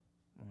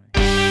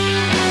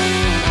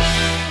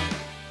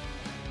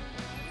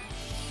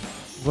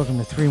Welcome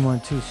to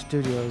 312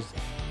 Studios,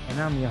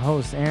 and I'm your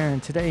host, Aaron.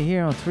 Today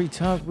here on 3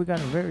 Talk, we got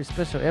a very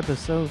special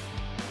episode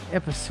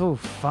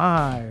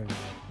 5,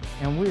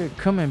 and we're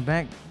coming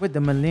back with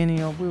the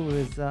millennial. We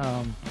was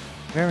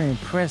very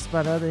impressed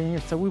by the other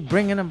years, so we're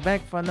bringing them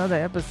back for another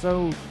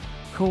episode.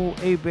 Cool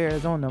A-Bear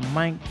is on the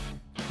mic.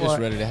 Just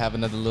ready to have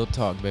another little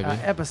talk, baby.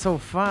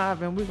 Episode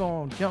 5, and we're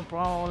going to jump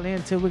all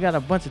into. We got a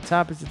bunch of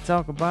topics to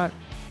talk about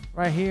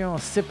right here on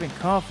Sipping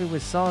Coffee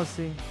with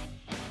Saucy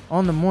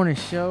on the morning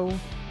show.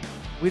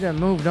 We done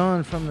moved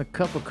on from the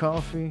cup of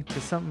coffee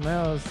to something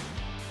else.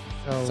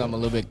 So something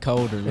a little bit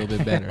colder, a little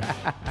bit better.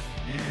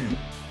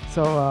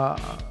 So,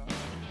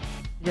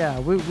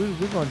 we're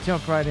going to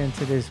jump right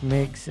into this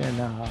mix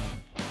and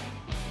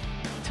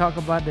talk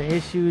about the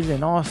issues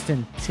in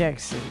Austin,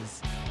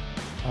 Texas.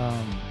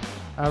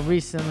 I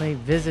recently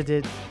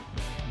visited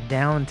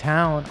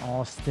downtown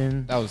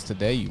Austin. That was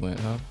today you went,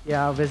 huh?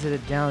 Yeah, I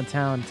visited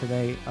downtown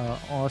today,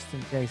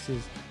 Austin,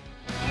 Texas.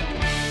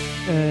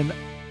 And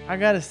I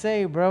gotta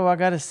say, bro,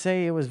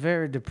 it was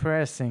very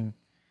depressing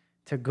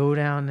to go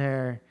down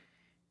there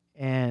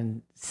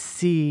and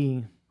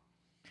see.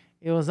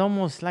 It was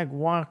almost like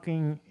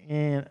walking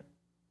in.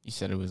 You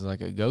said it was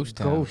like a ghost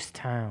town. Ghost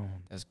town.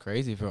 That's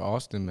crazy for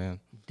Austin, man.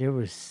 There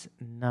was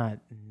not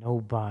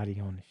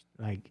nobody on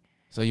it. Like.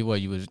 So you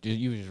was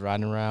just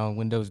riding around,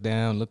 windows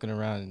down, looking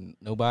around, and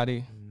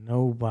nobody.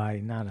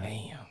 Nobody, not a.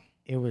 Damn.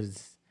 It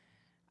was.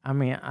 I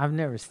mean, I've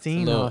never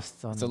seen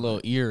Austin. It's a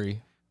little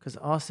eerie. Because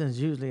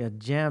Austin's usually a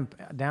jam.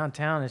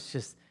 Downtown, it's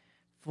just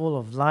full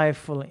of life,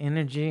 full of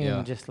energy,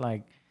 and just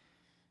like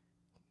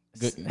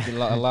a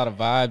lot of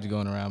vibes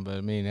going around. But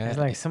I mean, it's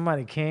like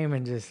somebody came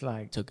and just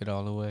like took it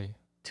all away.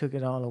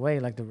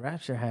 Like the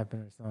rapture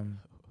happened or something.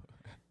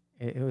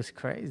 It was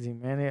crazy,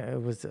 man.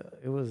 It was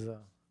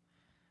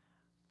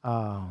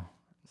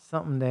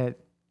something that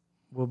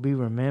will be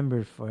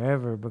remembered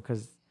forever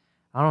because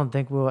I don't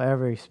think we'll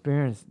ever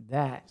experience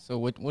that. So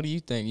what do you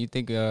think? You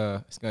think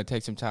it's gonna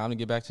take some time to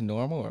get back to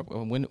normal,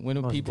 or when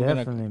are people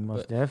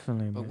most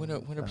definitely? But when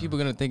are people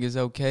gonna think it's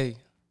okay?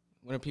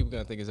 When are people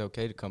gonna think it's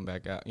okay to come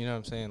back out? You know what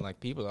I'm saying? Like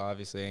people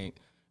obviously ain't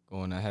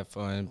going to have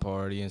fun,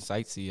 party, and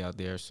sightsee out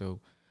there. So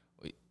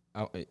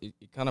it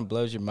kind of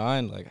blows your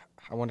mind. Like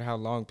I wonder how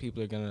long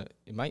people are gonna.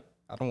 It might.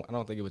 I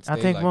don't think it would stay. I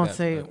think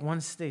like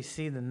once they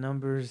see the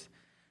numbers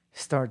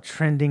start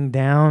trending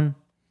down,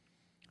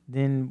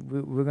 then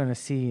we're gonna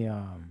see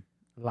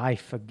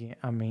life again.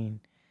 I mean,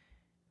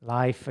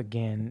 life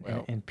again,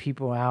 and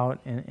people out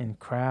in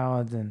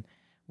crowds, and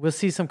we'll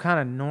see some kind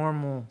of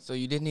normal. So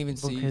you didn't even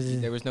see?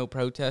 There was no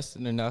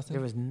protesting or nothing.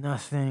 There was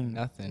nothing.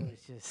 Nothing. It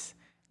was just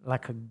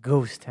like a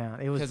ghost town.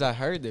 It was because I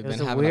heard they've been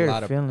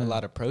having a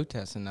lot of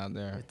protesting out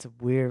there. It's a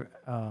weird.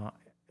 How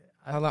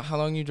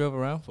long you drove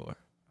around for?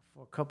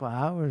 For a couple of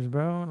hours,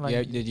 bro. Like,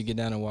 yeah, did you get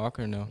down and walk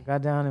or no?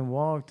 Got down and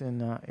walked,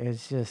 and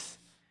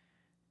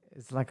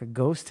it's like a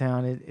ghost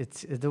town.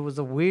 There was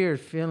a weird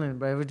feeling,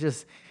 but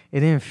it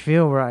didn't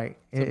feel right.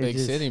 It's a big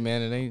city,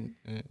 man. It ain't.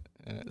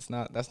 That's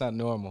not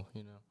normal,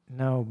 you know.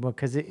 No,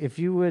 because if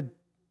you would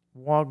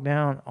walk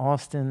down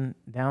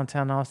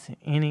downtown Austin,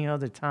 any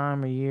other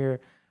time of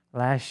year,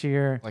 last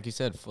year, like you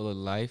said, full of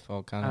life,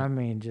 all kind of. I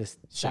mean, just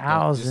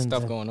thousands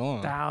stuff going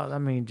on. I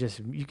mean, just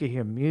you could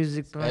hear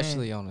music playing,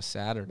 especially on a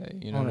Saturday.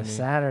 You know, on a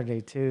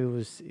Saturday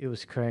too. It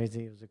was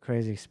crazy. It was a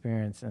crazy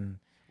experience, and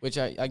which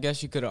I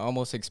guess you could have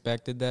almost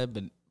expected that,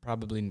 but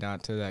probably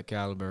not to that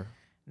caliber.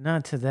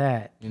 Not to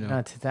that. You know,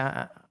 not to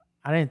that.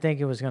 I didn't think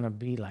it was gonna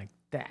be like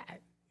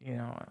that. You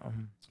know,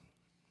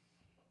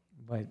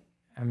 but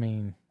I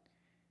mean,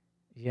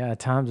 yeah,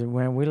 times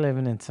when we're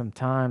living in some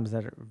times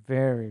that are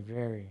very,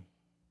 very.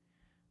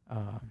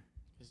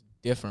 It's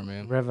different,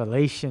 man.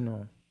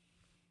 Revelational,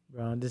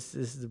 bro. This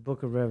is the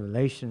book of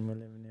Revelation we're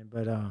living in.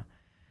 But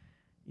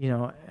you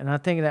know, and I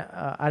think that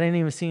I didn't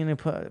even see any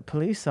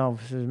police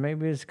officers.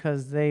 Maybe it's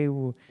because they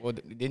were. Well,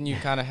 didn't you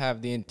kind of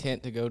have the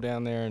intent to go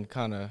down there and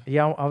kind of?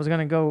 Yeah, I was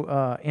gonna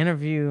go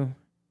interview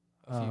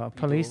a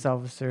police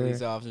officer,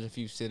 a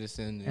few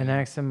citizens, and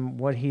ask him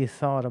what he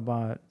thought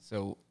about.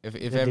 So if the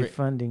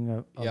defunding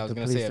of I was the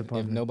gonna police say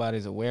department. if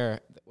nobody's aware,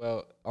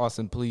 well,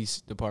 Austin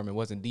Police Department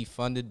wasn't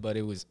defunded, but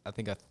it was. I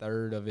think a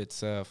third of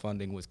its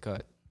funding was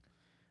cut.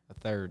 A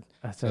third.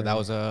 So that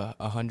was a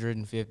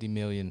 $150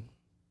 million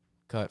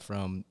cut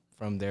from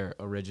their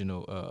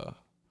original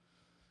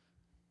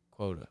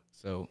quota.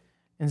 So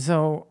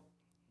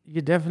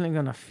you're definitely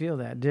gonna feel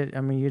that.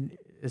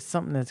 It's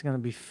something that's gonna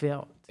be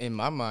felt. In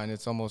my mind,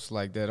 it's almost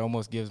like that.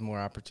 Almost gives more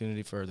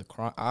opportunity for the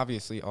crime.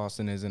 Obviously,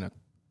 Austin isn't a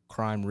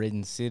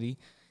crime-ridden city,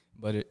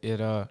 but it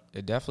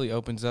definitely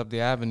opens up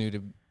the avenue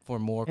for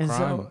more crime.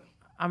 So,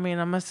 I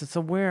mean, so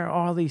where are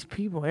all these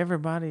people?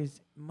 Everybody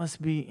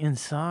must be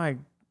inside,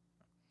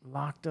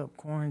 locked up,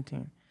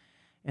 quarantined.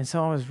 And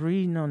so I was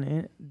reading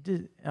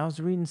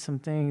some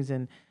things,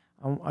 and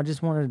I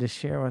just wanted to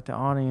share with the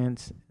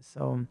audience.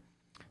 So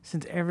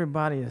since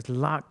everybody is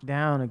locked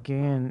down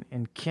again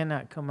and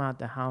cannot come out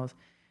the house,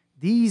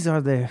 these are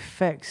the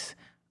effects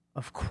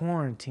of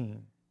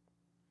quarantine.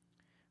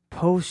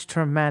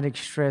 Post-traumatic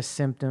stress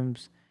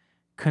symptoms,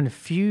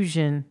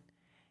 confusion,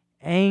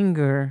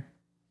 anger,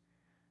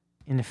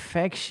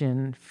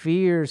 infection,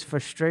 fears,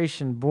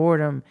 frustration,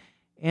 boredom,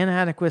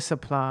 inadequate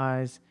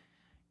supplies,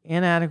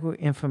 inadequate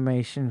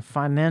information,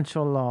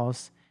 financial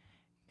loss.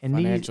 And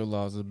financial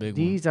loss is a big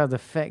one. These are the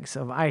effects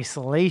of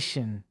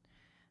isolation.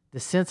 The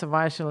sense of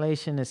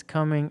isolation is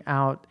coming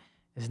out.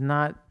 It's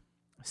not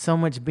so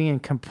much being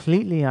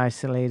completely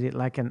isolated,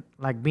 like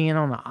being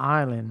on an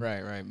island.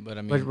 Right.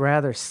 But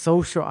rather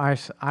social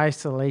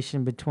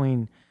isolation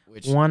between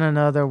one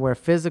another, where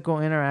physical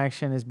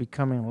interaction is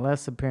becoming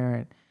less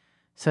apparent,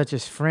 such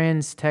as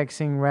friends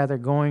texting rather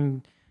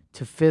going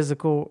to a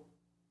physical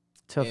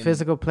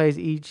place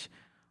each,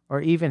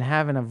 or even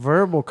having a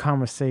verbal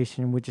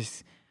conversation, which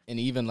is. And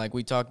even like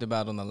we talked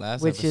about on the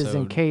last episode. Which is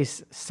in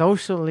case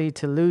socially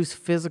to lose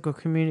physical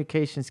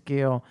communication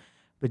skill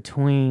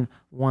between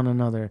one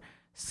another.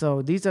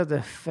 So these are the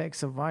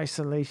effects of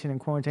isolation and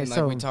quarantine. And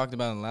like we talked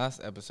about in the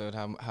last episode,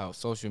 how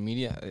social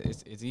media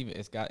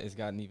it's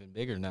gotten even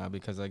bigger now,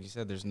 because like you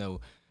said, there's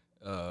no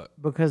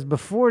because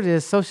before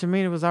this, social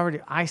media was already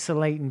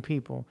isolating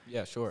people.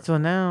 Yeah, sure. So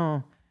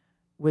now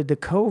with the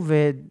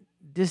COVID,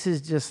 this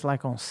is just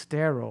like on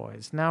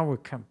steroids. Now we're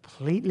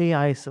completely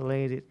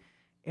isolated.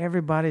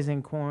 Everybody's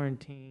in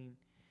quarantine,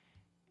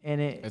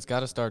 and it's got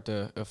to start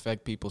to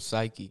affect people's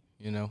psyche.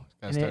 You know, it's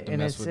got to start to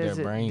mess with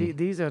their brain.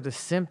 These are the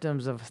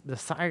symptoms of the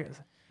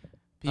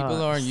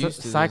people aren't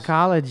used to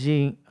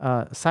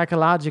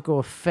psychological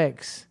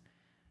effects.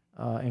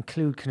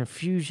 Include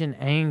confusion,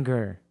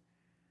 anger,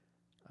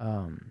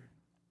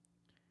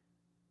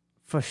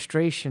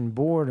 frustration,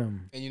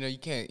 boredom. And you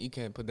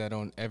can't put that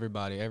on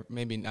everybody.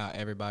 Maybe not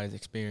everybody's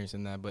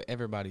experiencing that, but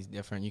everybody's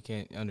different. You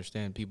can't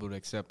understand people to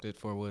accept it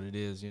for what it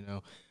is. You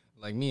know,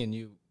 like me and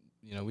you,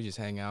 we just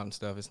hang out and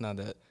stuff. It's not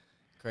that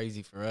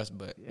crazy for us,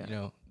 but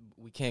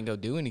we can't go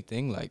do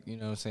anything. Like, you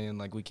know what I'm saying?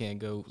 Like, we can't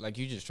go, like,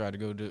 you just tried to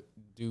go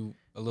do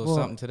a little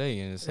something today,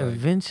 and it's like,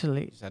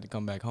 eventually, you just had to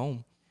come back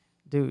home.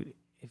 Dude,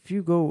 I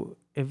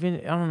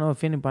don't know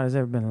if anybody's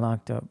ever been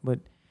locked up, but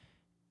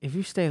if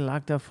you stay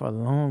locked up for a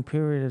long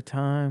period of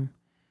time,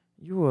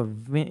 you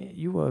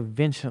will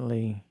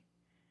eventually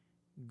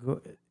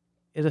go.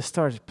 It'll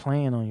start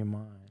playing on your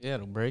mind. Yeah,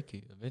 it'll break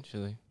you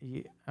eventually.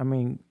 Yeah, I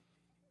mean,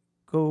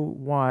 go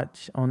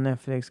watch on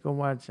Netflix. Go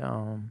watch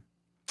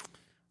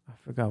I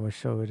forgot what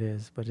show it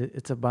is, but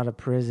it's about a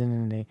prison,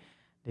 and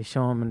they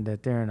show them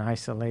that they're in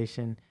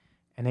isolation,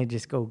 and they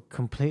just go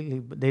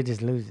completely. They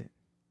just lose it.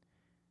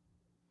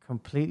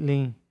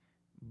 Completely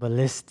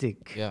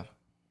ballistic. Yeah.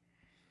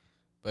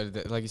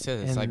 But like you said,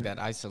 it's like that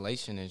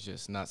isolation is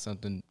just not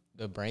something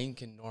the brain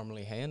can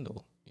normally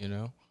handle,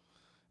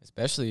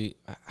 Especially,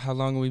 how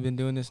long have we been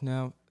doing this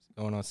now? It's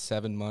going on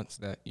 7 months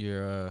that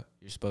you're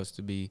supposed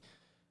to be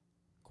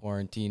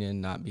quarantining,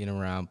 not being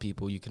around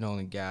people. You can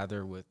only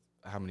gather with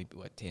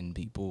 10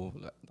 people?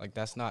 Like,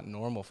 that's not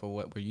normal for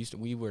what we're used to.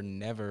 We were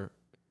never,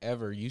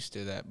 ever used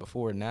to that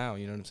before now,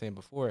 you know what I'm saying?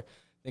 Before,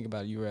 think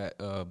about it, you were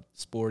at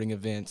sporting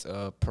events,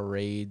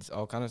 parades,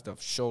 all kind of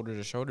stuff, shoulder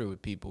to shoulder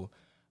with people.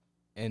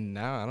 And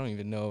now I don't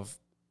even know if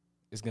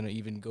it's going to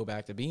even go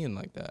back to being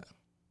like that.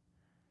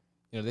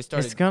 They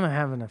started. It's going to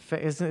have an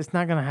effect. It's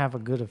not going to have a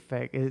good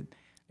effect. It's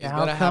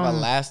going to have a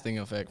lasting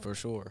effect for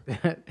sure.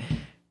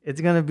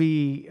 It's going to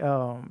be,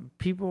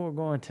 people are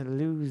going to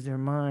lose their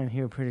mind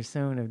here pretty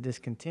soon if this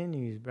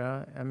continues,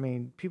 bro. I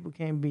mean, people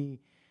can't be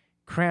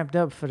cramped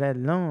up for that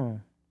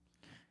long.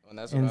 And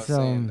that's what I was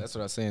saying. That's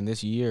what I was saying.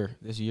 This year,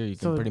 you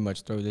can pretty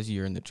much throw this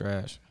year in the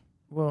trash.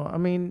 Well, I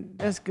mean,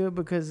 that's good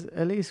because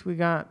at least we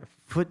got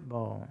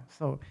football.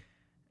 So,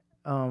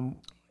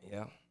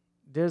 yeah.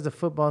 There's a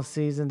football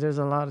season. There's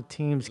a lot of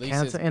teams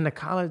canceling. In the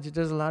college,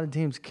 there's a lot of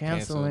teams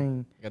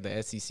canceling. Got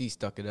the SEC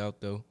stuck it out,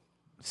 though.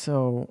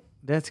 So,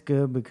 that's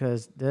good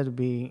because that'll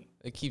be...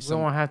 we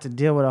won't have to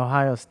deal with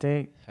Ohio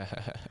State.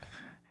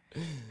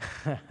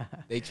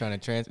 They trying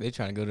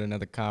to go to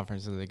another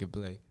conference so they could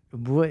play.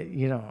 But,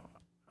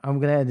 I'm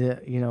glad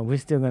that, we're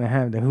still going to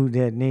have the Who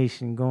Dat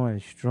Nation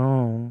going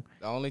strong.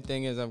 The only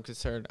thing is I'm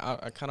concerned.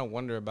 I kind of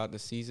wonder about the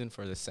season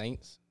for the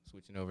Saints,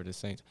 switching over to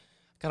Saints.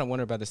 I kind of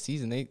wonder about the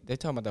season. They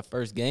talking about the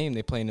first game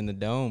they playing in the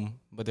Dome,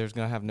 but there's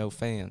going to have no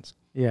fans.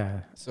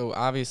 Yeah. So,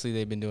 obviously,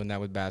 they've been doing that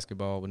with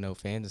basketball with no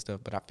fans and stuff,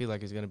 but I feel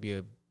like it's going to be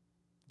a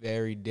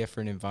very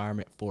different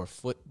environment for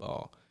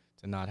football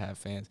to not have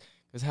fans.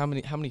 Because how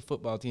many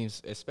football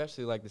teams,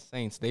 especially like the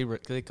Saints, they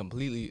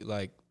completely,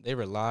 they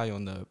rely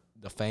on the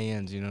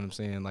fans, you know what I'm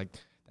saying? Like,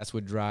 that's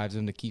what drives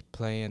them to keep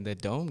playing. The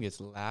Dome gets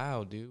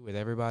loud, dude, with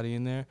everybody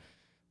in there.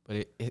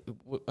 But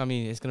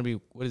it's going to be,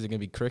 what is it going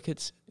to be,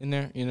 crickets in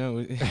there,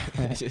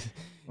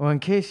 Well, in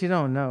case you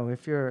don't know,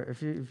 if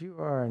you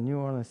are a New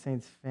Orleans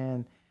Saints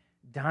fan,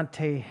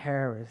 Dante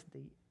Harris,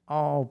 the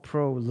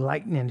all-pro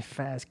lightning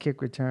fast kick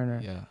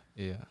returner,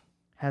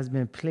 has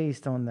been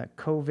placed on the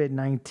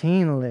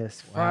COVID-19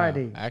 list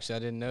Friday. Wow. Actually, I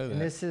didn't know that.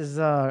 And this is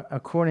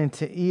according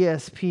to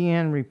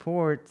ESPN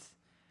reports.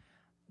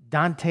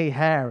 Dante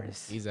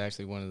Harris. He's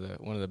actually one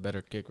of the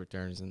better kick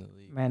returners in the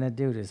league. Man, that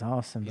dude is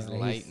awesome. He's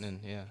lightning,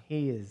 yeah.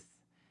 He is.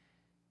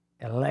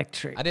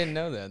 electric. I didn't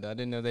know that. I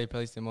didn't know they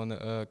placed him on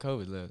the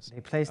COVID list.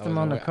 They placed him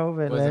on the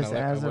COVID list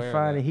as of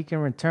Friday. He can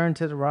return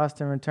to the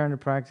roster and return to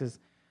practice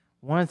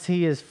once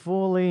he is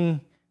fully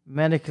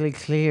medically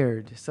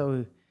cleared.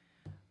 So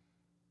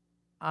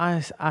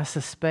I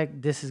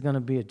suspect this is going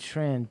to be a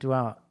trend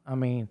throughout. I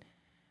mean,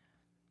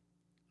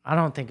 I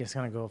don't think it's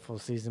going to go a full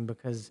season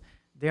because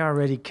they're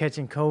already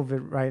catching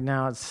COVID right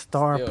now.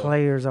 Star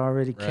players are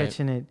already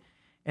catching it.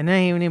 And they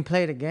ain't even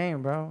played a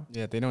game, bro.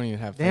 Yeah, they don't even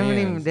have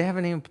fans. They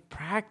haven't even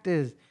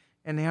practiced,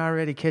 and they're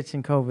already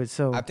catching COVID.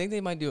 So I think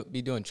they might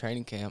be doing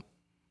training camp.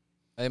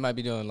 They might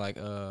be doing like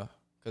because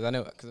I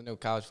know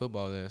college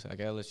football is like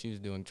LSU's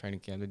doing training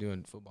camp. They're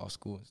doing football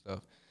school and stuff.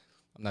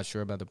 I'm not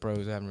sure about the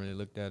pros. I haven't really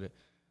looked at it,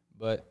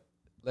 but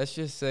let's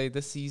just say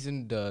the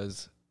season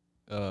does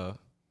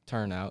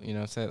turn out. You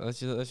know, so let's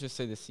just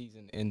say the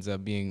season ends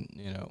up being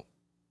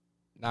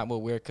not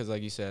what we're because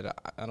like you said,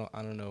 I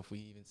don't know if we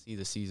even see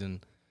the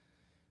season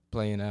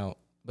playing out.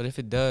 But if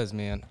it does,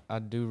 man, I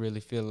do really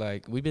feel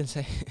like we've been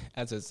saying,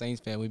 as a Saints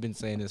fan, we've been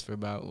saying this for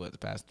about, the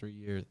past 3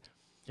 years.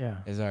 Yeah.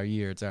 It's our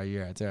year. It's our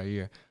year. It's our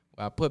year.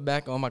 Well, I put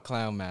back on my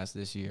clown mask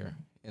this year,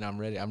 and I'm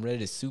ready. I'm ready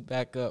to suit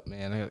back up,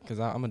 man, because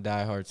I'm a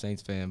diehard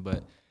Saints fan,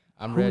 but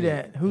I'm ready.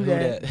 Who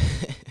that?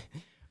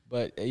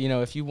 But,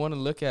 if you want to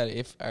look at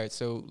it, all right,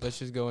 so let's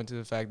just go into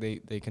the fact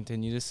they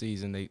continue the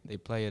season. They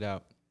play it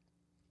out.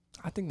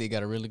 I think they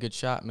got a really good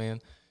shot, man.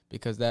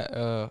 Because that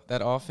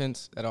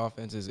offense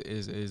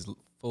is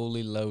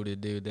fully loaded,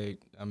 dude. They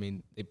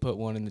put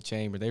one in the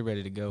chamber. They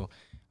ready to go.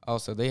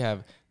 Also, they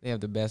have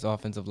the best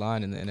offensive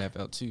line in the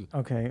NFL too.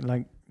 Okay,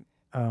 like,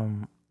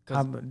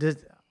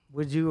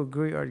 would you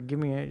agree or give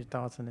me your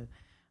thoughts on it?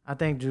 I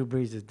think Drew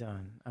Brees is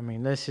done.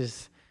 Let's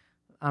just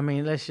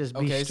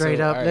be straight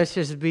up. Right. Let's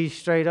just be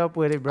straight up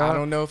with it, bro. I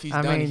don't know if he's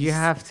done. You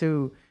have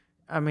to.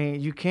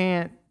 You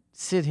can't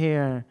sit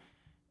here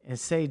and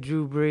say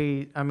Drew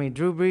Brees.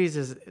 Drew Brees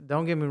is,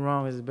 don't get me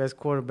wrong, is the best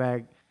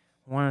quarterback,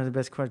 one of the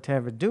best quarterbacks to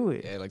ever do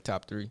it. Yeah, like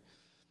top 3.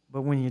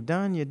 But when you're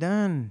done, you're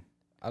done.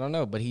 I don't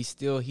know, but he's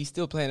still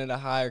playing at a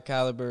higher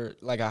caliber,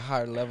 like a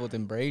higher level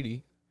than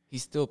Brady.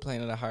 He's still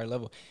playing at a higher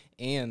level.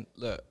 And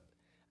look,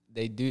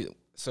 they do.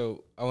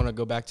 So I want to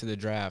go back to the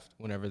draft.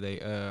 Whenever they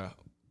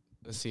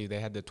let's see, they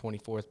had the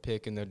 24th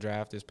pick in the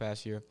draft this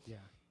past year. Yeah.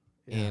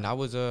 And I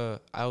was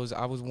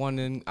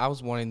wanting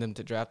them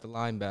to draft a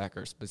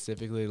linebacker,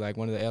 specifically like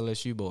one of the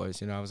LSU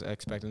boys. I was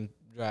expecting to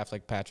draft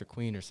like Patrick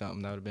Queen or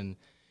something. That would have been,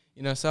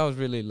 so I was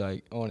really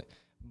like on it.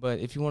 But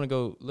if you want to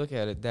go look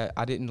at it, that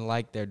I didn't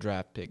like their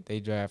draft pick. They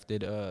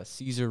drafted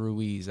Cesar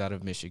Ruiz out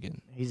of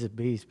Michigan. He's a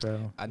beast,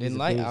 bro. I'm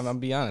gonna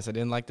be honest, I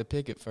didn't like the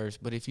pick at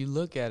first. But if you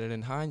look at it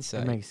in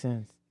hindsight, it makes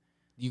sense.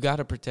 You got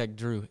to protect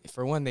Drew.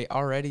 For one, they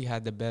already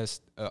had the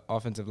best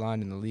offensive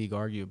line in the league,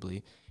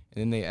 arguably. And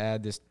then they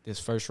add this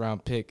first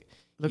round pick.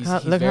 Look how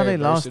they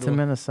lost to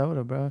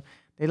Minnesota, bro.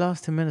 They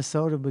lost to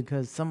Minnesota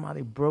because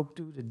somebody broke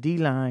through the D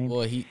line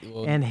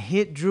and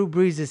hit Drew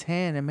Brees'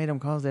 hand and made him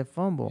cause that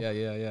fumble.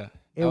 Yeah.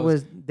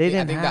 They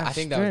didn't have I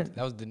think that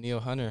was Daniil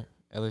Hunter,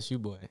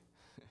 LSU boy.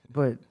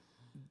 But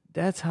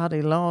that's how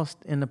they lost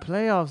in the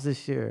playoffs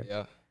this year.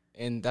 Yeah.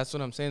 And that's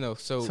what I'm saying though.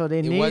 So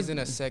it wasn't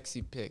a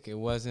sexy pick. It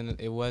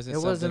wasn't a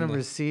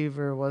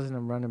receiver. It wasn't a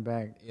running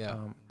back. Yeah,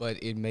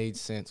 but it made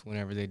sense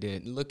whenever they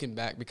did. Looking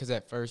back, because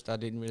at first I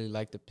didn't really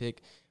like the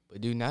pick,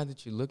 but dude, now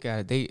that you look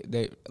at it,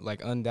 they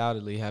like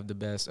undoubtedly have the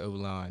best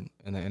O-line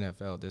in the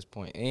NFL at this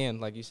point. And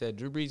like you said,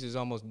 Drew Brees is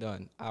almost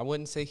done. I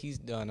wouldn't say he's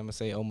done. I'm gonna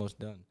say almost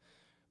done.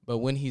 But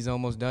when he's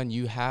almost done,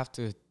 you have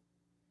to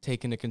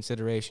take into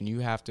consideration.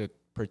 You have to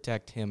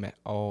protect him at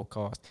all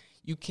costs.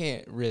 You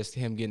can't risk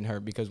him getting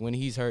hurt because when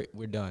he's hurt,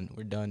 we're done.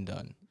 We're done.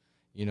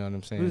 You know what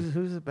I'm saying?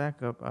 Who's the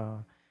backup?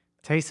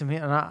 Taysom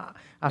Hill. And I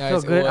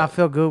feel good. I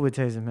feel good with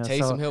Taysom Hill.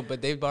 Taysom Hill,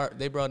 but they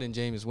brought in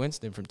Jameis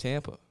Winston from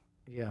Tampa.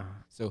 Yeah.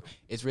 So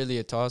it's really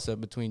a toss-up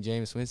between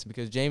Jameis Winston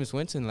because Jameis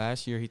Winston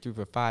last year he threw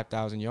for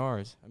 5,000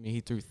 yards. He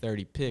threw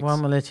 30 picks. Well,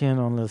 I'm gonna let you in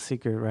on a little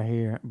secret right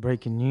here.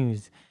 Breaking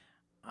news.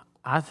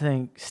 I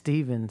think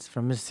Stevens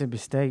from Mississippi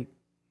State.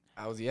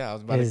 I was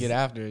about to get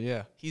after it.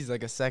 Yeah, he's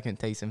like a second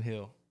Taysom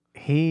Hill.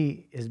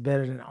 He is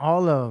better than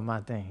all of them, I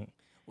think.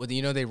 Well,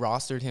 they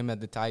rostered him at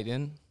the tight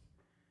end.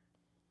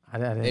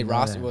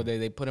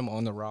 They put him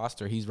on the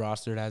roster. He's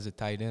rostered as a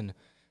tight end.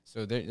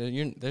 So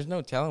there's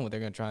no telling what they're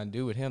going to try and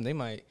do with him. They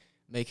might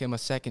make him a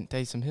second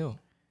Taysom Hill.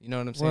 You know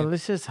what I'm saying? Well,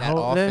 let's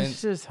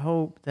just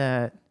hope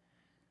that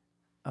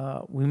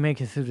we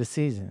make it through the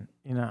season.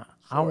 Sure,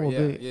 I will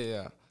be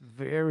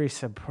very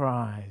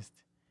surprised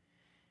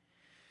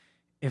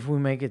if we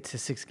make it to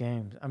 6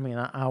 games. I'm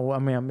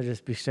gonna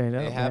just be straight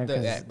up.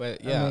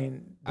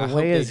 The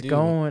way it's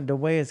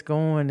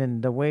going,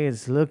 and the way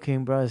it's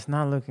looking, bro, it's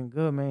not looking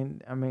good,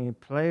 man.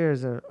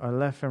 Players are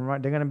left and right.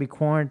 They're gonna be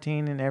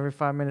quarantining every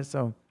 5 minutes.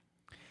 So,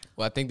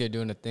 well, I think they're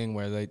doing a thing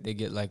where they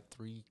get like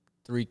three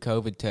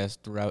COVID tests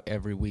throughout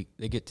every week.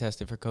 They get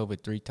tested for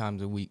COVID 3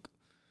 times a week.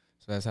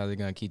 So that's how they're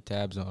gonna keep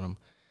tabs on them.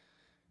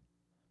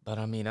 But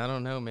I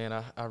don't know, man.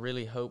 I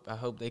really hope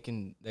they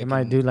can. They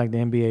might do like the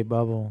NBA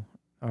bubble.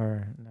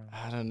 or no?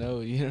 I don't know.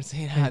 You know what I'm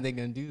saying? How they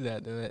gonna do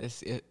that? Though?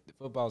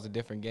 Football's a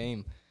different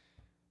game.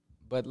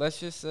 But let's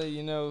just say,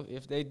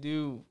 if they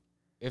do,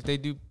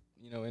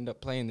 end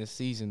up playing this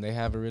season, they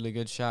have a really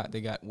good shot.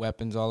 They got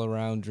weapons all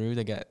around Drew.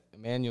 They got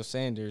Emmanuel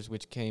Sanders,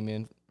 which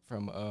came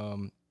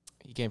from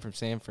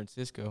San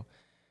Francisco.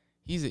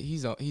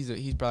 He's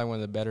probably one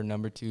of the better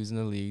number 2s in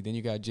the league. Then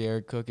you got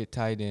Jared Cook at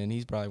tight end.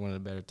 He's probably one of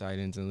the better tight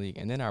ends in the league.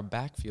 And then our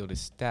backfield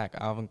is stacked.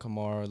 Alvin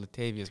Kamara,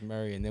 Latavius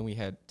Murray, and then we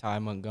had Ty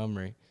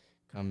Montgomery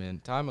come in.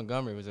 Ty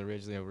Montgomery was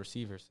originally a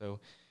receiver. So,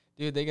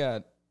 dude, they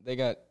got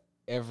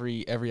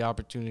every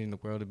opportunity in the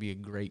world to be a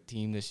great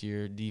team this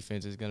year.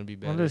 Defense is going to be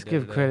better. Well, let's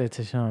give credit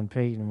to Sean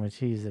Payton, which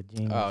he's a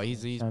genius. Oh,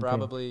 he's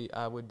probably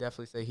Payton. I would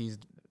definitely say he's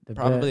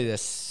probably the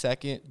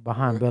second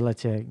behind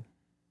Belichick.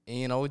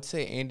 And I would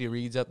say Andy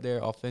Reid's up there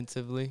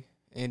offensively.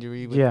 Andy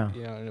Reid,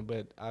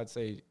 but I'd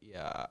say,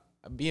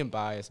 being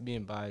biased,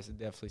 I'd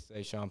definitely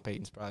say Sean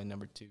Payton's probably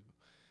number 2.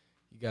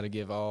 You got to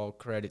give all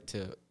credit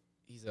to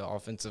he's an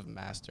offensive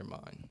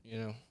mastermind,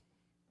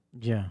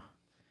 Yeah.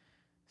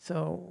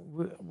 So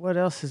what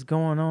else is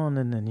going on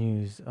in the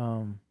news?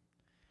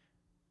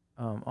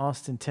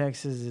 Austin,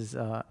 Texas is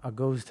a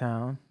ghost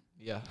town.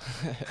 Yeah.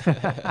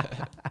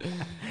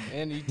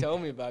 And you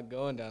told me about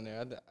going down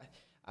there.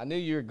 I knew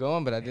you were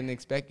going, but I didn't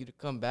expect you to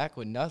come back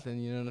with nothing.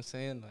 You know what I'm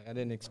saying? Like I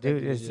didn't expect.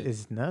 Dude,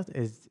 it's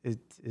nothing. It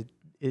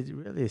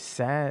really is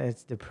sad.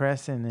 It's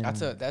depressing. And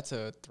that's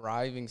a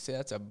thriving city.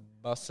 That's a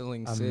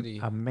bustling city.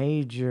 A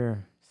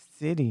major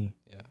city.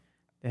 Yeah.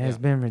 That has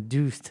been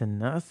reduced to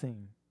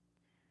nothing.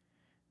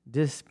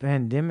 This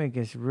pandemic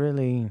is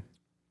really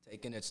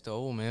taking its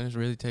toll, man. It's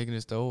really taking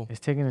its toll. It's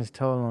taking its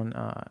toll on.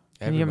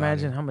 Can you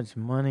imagine how much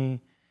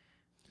money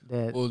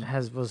that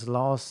was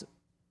lost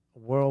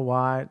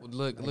worldwide?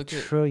 Look at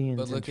trillions.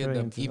 But look at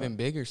the even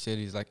bigger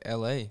cities like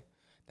L.A.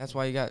 That's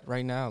why you got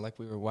right now, like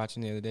we were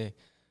watching the other day,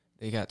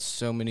 they got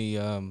so many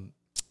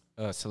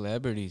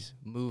celebrities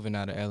moving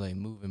out of L.A.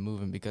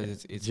 moving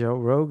because it's Joe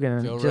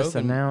Rogan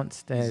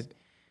announced that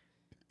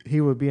he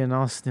would be an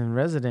Austin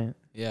resident.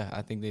 Yeah,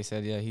 I think they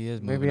said, he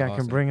is moving. Maybe I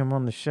can bring him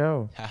on the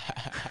show.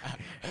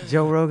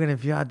 Joe Rogan,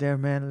 if you're out there,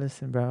 man,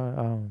 listen,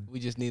 bro. We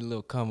just need a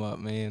little come up,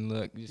 man.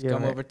 Look, just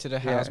come over to the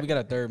house. We got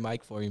a third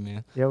mic for you,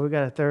 man. Yeah, we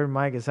got a third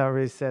mic. It's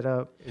already set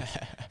up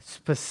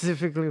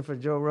specifically for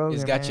Joe Rogan.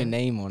 It's got your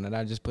name on it.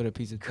 I just put a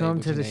piece of tape. Come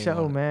to the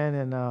show, man,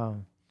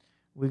 and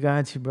we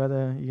got you,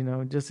 brother.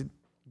 Just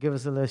give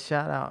us a little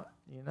shout out.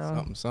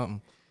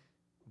 Something.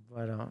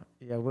 But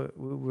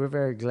we're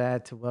very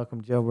glad to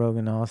welcome Joe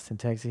Rogan to Austin,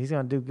 Texas. He's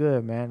gonna do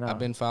good, man. I've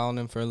been following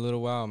him for a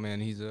little while, man.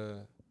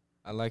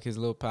 I like his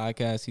little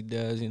podcast he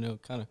does.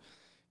 Kind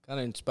of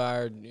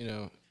inspired.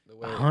 The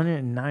way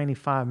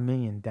 195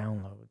 million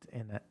downloads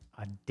in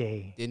a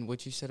day. Didn't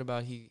what you said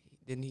about he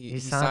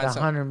signed a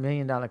 $100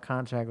 million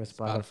contract with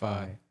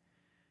Spotify.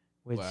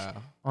 Which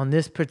on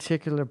this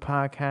particular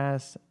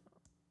podcast,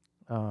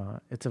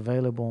 it's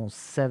available on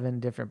 7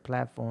 different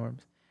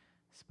platforms: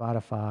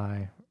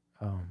 Spotify,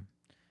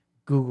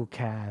 Google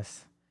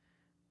Cast,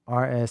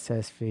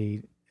 RSS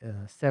feed,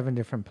 7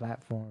 different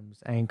platforms,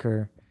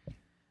 Anchor.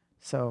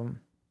 So,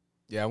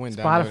 I went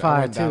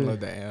Spotify download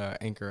the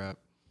Anchor app.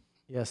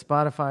 Yeah,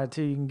 Spotify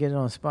too. You can get it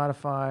on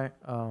Spotify.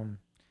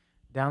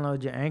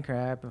 Download your Anchor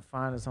app and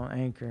find us on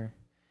Anchor.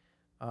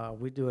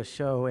 We do a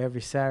show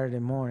every Saturday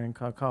morning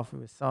called Coffee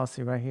with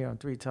Saucy right here on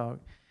 3 Talk,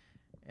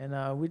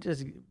 and we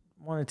just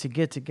wanted to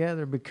get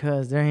together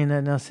because there ain't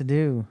nothing else to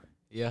do.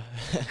 Yeah,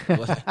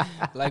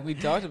 like we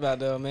talked about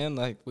though, man.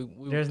 Like we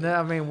there's no.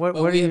 I mean, what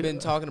we have been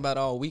talking about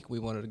all week. We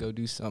wanted to go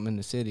do something in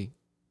the city.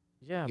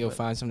 Yeah, you'll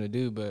find something to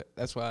do, but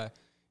that's why,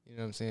 you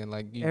know what I'm saying.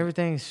 Like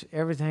everything is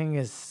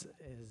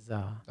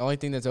the only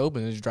thing that's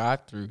open is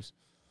drive-throughs.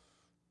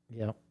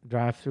 Yeah,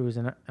 drive-throughs,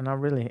 and I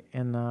really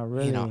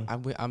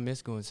I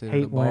miss going to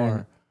the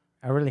bar.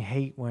 I really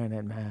hate wearing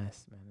that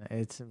mask, man.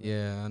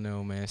 I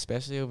know, man.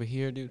 Especially over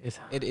here, dude.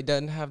 It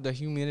doesn't have the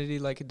humidity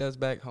like it does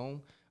back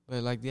home.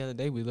 But like the other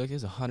day,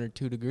 it's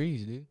 102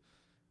 degrees, dude.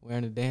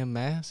 Wearing a damn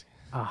mask.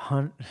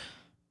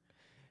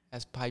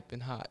 That's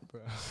piping hot,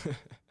 bro.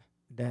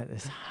 That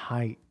is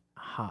hot.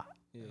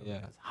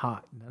 Yeah. It's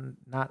hot,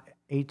 not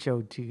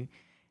HOT,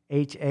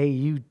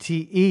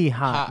 HAUTE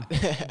hot.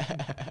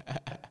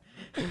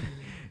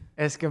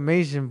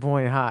 Exclamation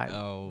point hot.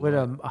 Oh, with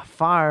a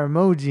fire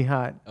emoji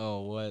hot.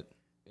 Oh, what?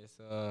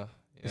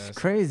 It's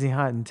crazy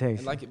hot in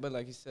Texas. But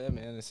like you said,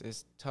 man,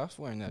 it's tough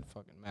wearing that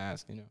fucking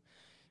mask,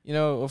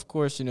 of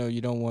course,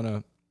 you don't want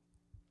to,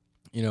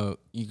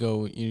 you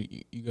go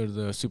to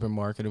the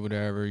supermarket or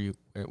whatever, you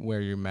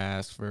wear your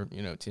mask for,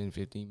 10,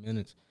 15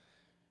 minutes.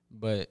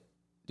 But,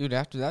 dude,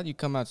 after that, you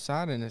come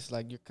outside and it's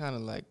like, you're kind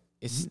of like,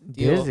 it's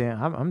still. Dizzy.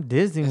 I'm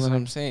dizzy. That's what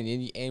I'm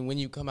saying. And when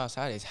you come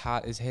outside, it's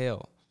hot as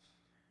hell.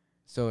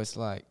 So it's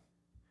like,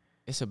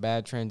 it's a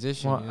bad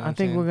transition. Well, I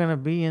think we're going to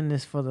be in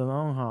this for the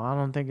long haul. I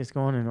don't think it's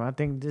going anywhere. I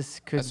think this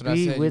could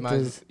be with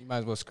us. You might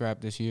as well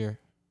scrap this year.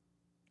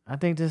 I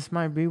think this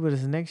might be with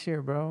us next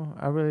year, bro.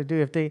 I really do.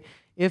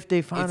 If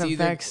they find a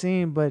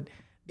vaccine, but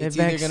That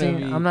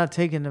vaccine, I'm not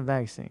taking the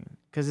vaccine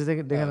because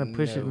they're gonna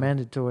push it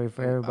mandatory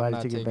for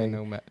everybody to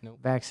get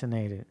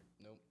vaccinated.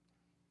 Nope.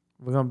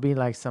 We're gonna be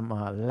like some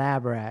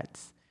lab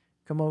rats.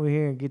 Come over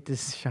here and get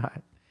this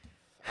shot.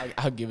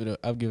 I'll give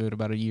it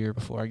about a year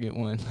before I get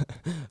one.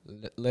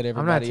 Let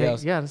everybody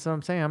else. Yeah, that's what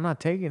I'm saying. I'm not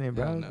taking it,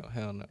 bro.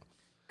 Hell no.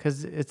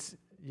 Because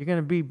you're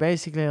gonna be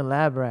basically a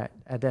lab rat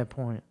at that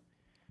point.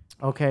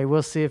 Okay,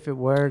 we'll see if it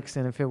works,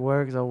 and if it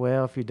works, oh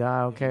well. If you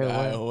die, okay,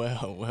 well,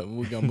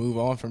 we're gonna move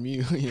on from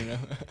you, you know.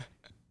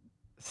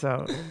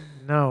 So,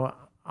 no,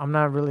 I'm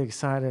not really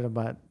excited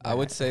about that. I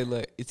would say,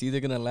 look, it's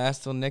either gonna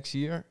last till next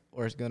year,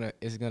 or it's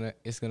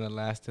gonna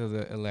last till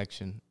the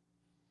election.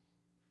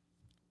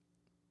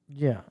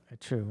 Yeah,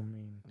 true. I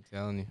mean, I'm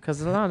telling you,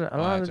 because a lot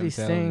of these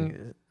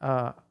things,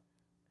 I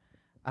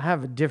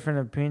have a different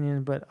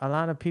opinion, but a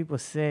lot of people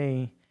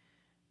say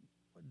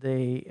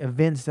the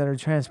events that are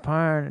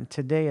transpiring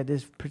today at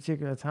this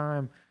particular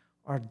time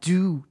are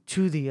due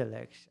to the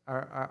election,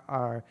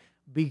 are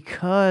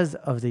because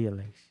of the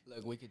election.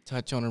 Look, we could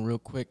touch on it real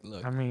quick.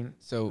 Look,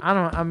 so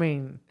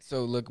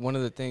look, one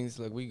of the things,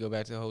 look, we go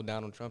back to the whole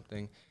Donald Trump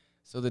thing.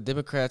 So the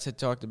Democrats had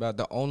talked about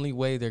the only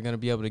way they're going to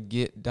be able to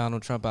get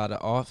Donald Trump out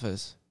of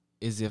office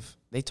is if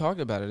they talked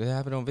about it. They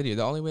have it on video.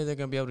 The only way they're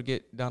going to be able to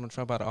get Donald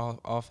Trump out of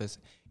office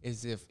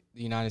is if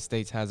the United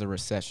States has a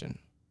recession.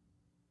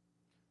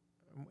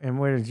 And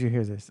where did you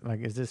hear this?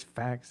 Like, is this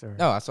facts or?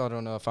 No, I saw it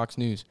on Fox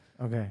News.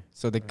 Okay.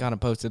 So they kind of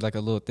posted like a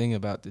little thing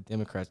about the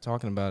Democrats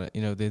talking about it.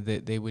 You know,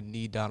 they would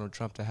need Donald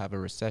Trump to have a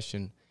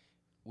recession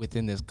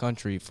within this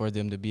country for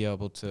them to be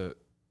able to,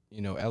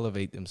 you know,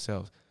 elevate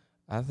themselves.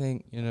 I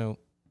think, you know,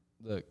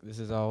 look, this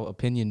is all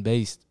opinion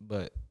based,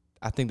 but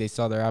I think they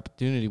saw their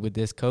opportunity with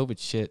this COVID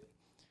shit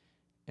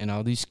and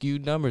all these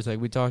skewed numbers like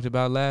we talked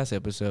about last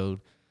episode.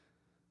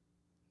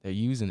 They're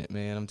using it,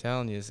 man. I'm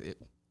telling you,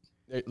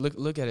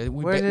 look at it.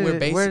 Where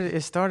did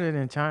it started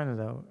in China,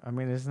 though? I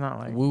mean, it's not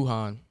like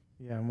Wuhan.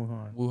 Yeah,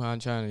 Wuhan. Wuhan,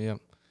 China.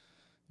 Yep.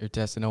 They're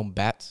testing on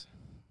bats.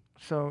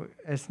 So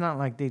it's not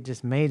like they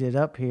just made it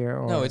up here.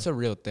 Or no, it's a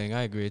real thing.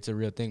 I agree, it's a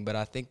real thing. But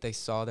I think they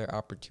saw their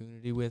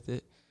opportunity with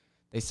it.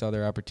 They saw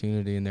their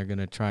opportunity, and they're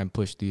gonna try and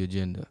push the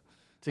agenda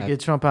to get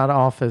Trump out of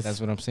office.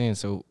 That's what I'm saying.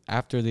 So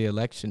after the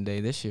election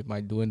day, this shit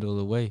might dwindle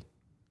away.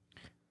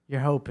 You're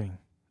hoping.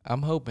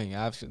 I'm hoping.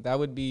 That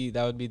would be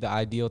the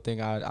ideal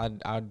thing.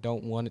 I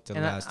don't want it to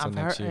last till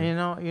next year.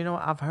 You know,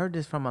 I've heard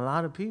this from a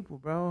lot of people,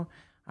 bro.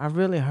 I've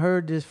really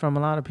heard this from a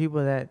lot of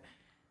people that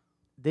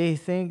they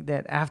think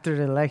that after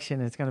the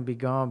election it's gonna be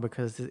gone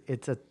because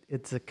it's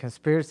a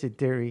conspiracy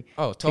theory.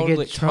 Oh,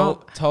 totally, to get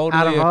Trump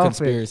totally a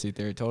conspiracy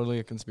theory. Totally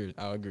a conspiracy.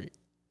 I agree.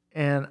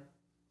 And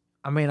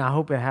I mean, I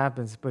hope it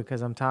happens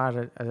because I'm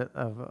tired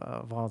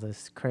of all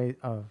this crazy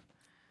of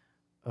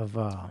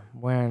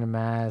wearing a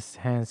mask,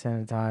 hand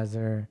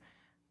sanitizer,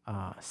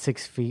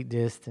 6 feet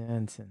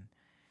distance, and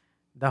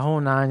the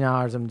whole 9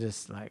 yards. I'm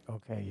just like,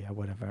 okay, yeah,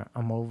 whatever.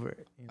 I'm over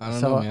it. You know? I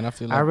don't know, man. I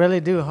feel like I really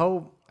do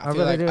hope. I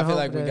feel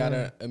like we got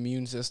an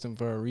immune system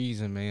for a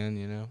reason, man.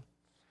 You know.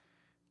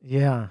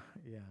 Yeah,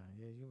 you're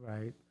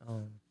right.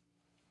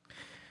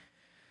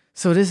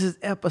 So this is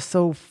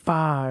episode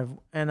 5,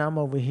 and I'm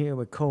over here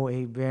with Cole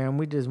A. Bear, and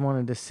we just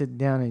wanted to sit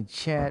down and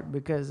chat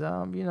because,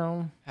 you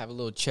know, have a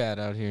little chat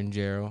out here in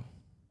Gerald.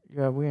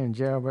 Yeah, we're in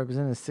Gerald,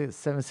 representing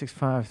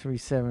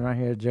 76537 right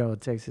here in Gerald,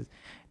 Texas.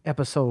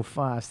 Episode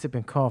 5,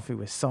 sipping coffee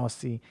with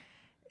Saucy,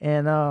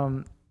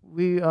 and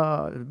we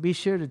be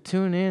sure to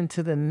tune in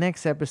to the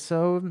next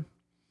episode.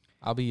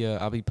 I'll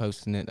be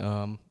posting it.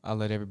 I'll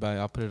let everybody.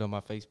 I'll put it on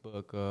my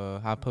Facebook.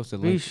 I'll post a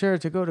link. Be sure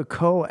to go to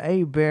Cole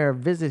A. Bear.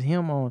 Visit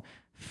him on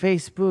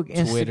Facebook,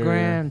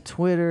 Instagram,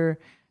 Twitter,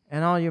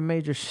 and all your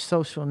major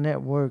social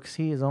networks.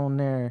 He is on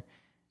there,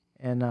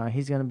 and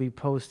he's going to be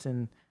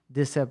posting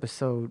this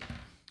episode.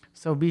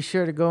 So be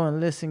sure to go and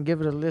listen, give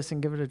it a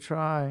listen, give it a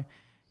try,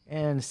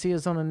 and see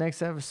us on the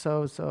next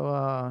episode. So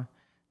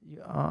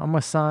I'm going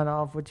to sign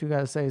off. What you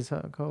got to say,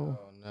 Cole?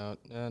 Oh,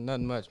 no,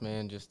 nothing much,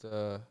 man. Just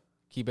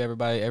keep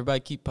everybody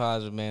keep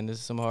positive, man. This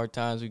is some hard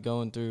times we're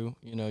going through.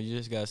 You know, you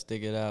just got to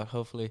stick it out.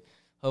 Hopefully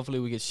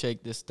we can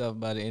shake this stuff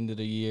by the end of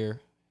the year.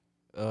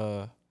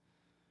 And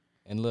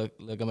look,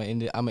 I'm gonna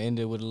end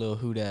it with a little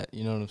who dat.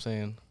 You know what I'm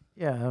saying?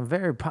 Yeah, a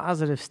very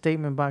positive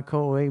statement by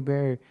Cole A.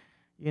 Bear.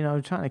 You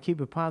know, trying to keep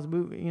it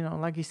positive. You know,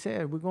 like he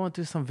said, we're going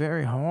through some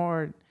very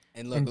hard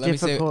and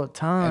difficult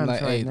times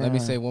right now. Let me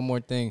say one more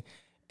thing.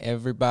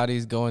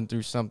 Everybody's going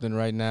through something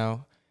right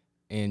now,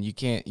 and you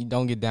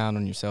don't get down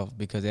on yourself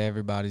because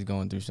everybody's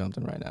going through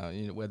something right now.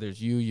 You know, whether it's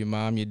you, your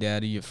mom, your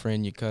daddy, your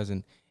friend, your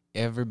cousin.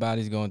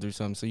 Everybody's going through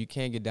something, so you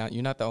can't get down.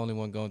 You're not the only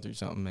one going through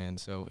something, man.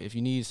 So if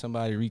you need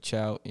somebody, reach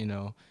out.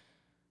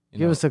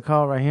 Give us a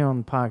call right here on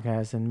the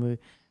podcast, and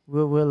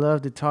we'll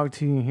love to talk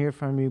to you and hear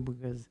from you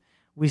because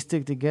we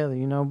stick together.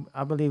 You know,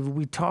 I believe if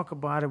we talk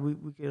about it,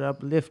 we could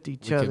uplift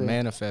each other. We can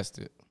manifest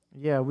it.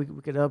 Yeah, we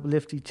could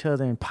uplift each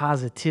other in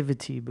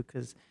positivity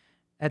because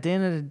at the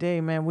end of the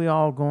day, man, we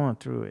all going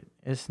through it.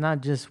 It's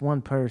not just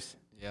one person.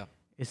 Yeah.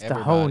 It's the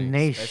whole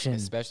nation.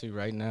 Especially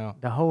right now.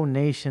 The whole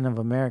nation of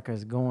America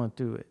is going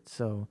through it.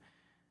 So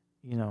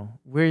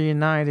we're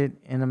united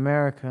in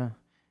America.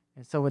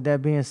 And so with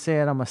that being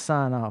said, I'm going to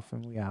sign off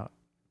and we out.